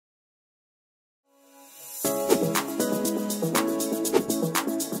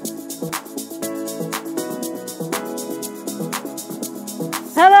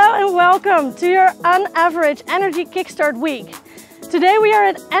welcome to your on-average energy kickstart week. Today we are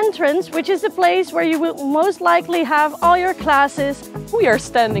at EnTranCe, which is the place where you will most likely have all your classes. We are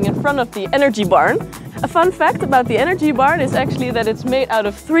standing in front of the energy barn. A fun fact about the energy barn is actually that it's made out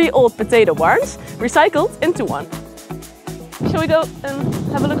of 3 old potato barns, recycled into one. Shall we go and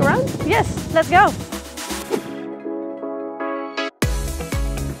have a look around? Yes, let's go.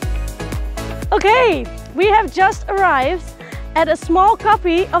 Okay, we have just arrived at a small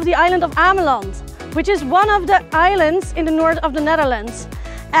copy of the island of Ameland, which is one of the islands in the north of the Netherlands.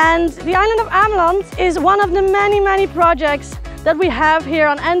 And the island of Ameland is one of the many projects that we have here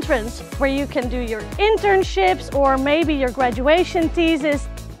on EnTranCe, where you can do your internships or maybe your graduation thesis.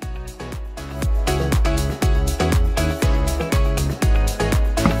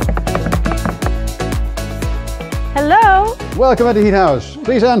 Hello! Welcome at the heat house.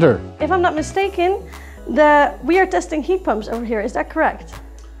 Please enter. If I'm not mistaken, we are testing heat pumps over here, is that correct?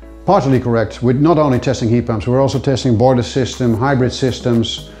 Partially correct. We're not only testing heat pumps, we're also testing boiler system, hybrid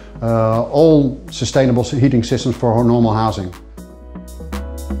systems, all sustainable heating systems for our normal housing.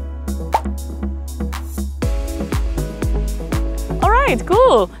 Alright,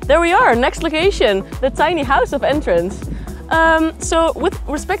 cool! There we are, next location, the tiny house of EnTranCe. So with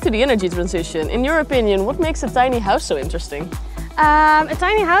respect to the energy transition, in your opinion, what makes a tiny house so interesting? A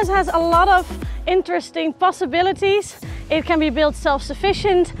tiny house has a lot of interesting possibilities. It can be built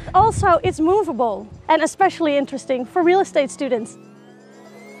self-sufficient. Also, it's movable and especially interesting for real estate students.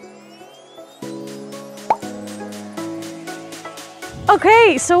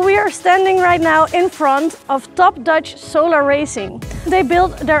 Okay, so we are standing right now in front of Top Dutch Solar Racing. They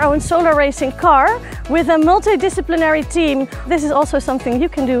built their own solar racing car with a multidisciplinary team. This is also something you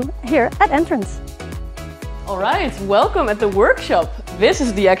can do here at EnTranCe. Alright, welcome at the workshop. This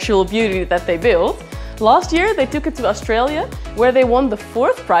is the actual beauty that they built. Last year they took it to Australia, where they won the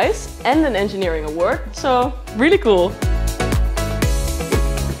 4th prize and an engineering award. So, really cool.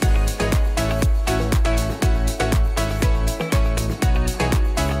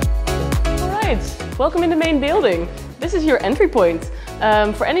 Alright, welcome in the main building. This is your entry point.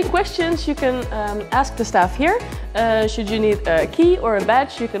 For any questions you can ask the staff here. Should you need a key or a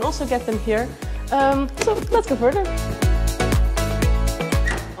badge, you can also get them here. So let's go further.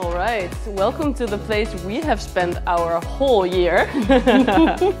 Alright, welcome to the place we have spent our whole year.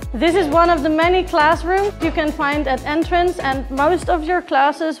 This is one of the many classrooms you can find at EnTranCe, and most of your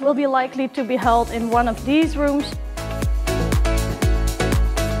classes will be likely to be held in one of these rooms.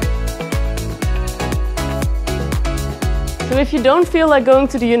 So if you don't feel like going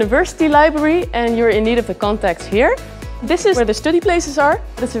to the university library and you're in need of the contacts here, this is where the study places are.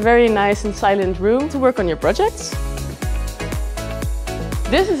 It's a very nice and silent room to work on your projects.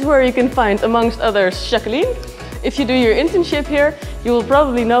 This is where you can find, amongst others, Joline. If you do your internship here, you will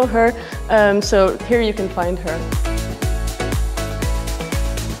probably know her, so here you can find her.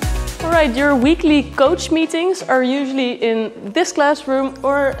 Alright, your weekly coach meetings are usually in this classroom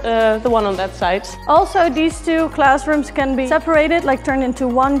or the one on that side. Also, these 2 classrooms can be separated, like turned into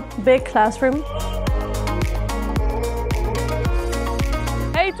one big classroom.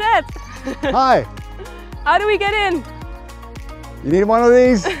 Hey Ted! Hi! How do we get in? You need one of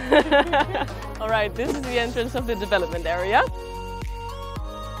these? Alright, this is the entrance of the development area.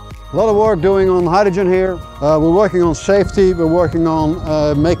 A lot of work doing on hydrogen here. We're working on safety, we're working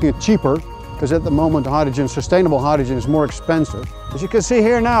on making it cheaper, because at the moment hydrogen, sustainable hydrogen, is more expensive. As you can see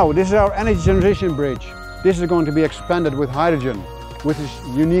here now, this is our energy transition bridge. This is going to be expanded with hydrogen, which is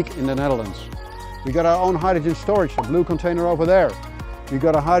unique in the Netherlands. We got our own hydrogen storage, the blue container over there. We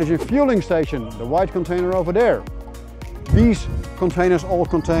got a hydrogen fueling station, the white container over there. These containers all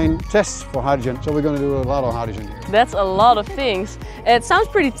contain tests for hydrogen, so we're going to do a lot of hydrogen here. That's a lot of things. It sounds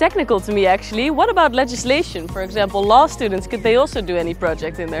pretty technical to me actually. What about legislation? For example, law students, could they also do any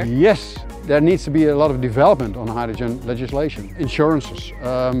project in there? Yes, there needs to be a lot of development on hydrogen legislation, insurances,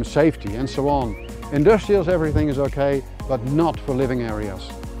 safety and so on. Industrials, everything is okay, but not for living areas.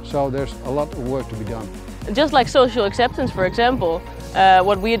 So there's a lot of work to be done. Just like social acceptance, for example,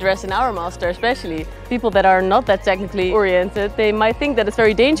 what we address in our master especially, people that are not that technically oriented, they might think that it's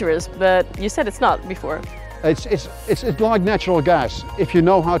very dangerous, but you said it's not before. It's like natural gas. If you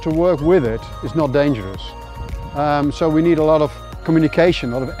know how to work with it, it's not dangerous. So we need a lot of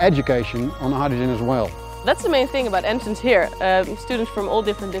communication, a lot of education on hydrogen as well. That's the main thing about EnTranCe here. Students from all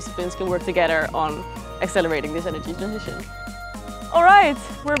different disciplines can work together on accelerating this energy transition. Alright,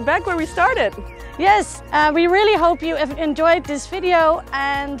 we're back where we started. Yes, we really hope you have enjoyed this video,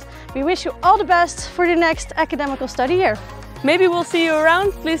 and we wish you all the best for the next academical study year. Maybe we'll see you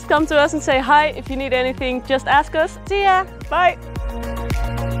around. Please come to us and say hi. If you need anything, just ask us. See ya! Bye!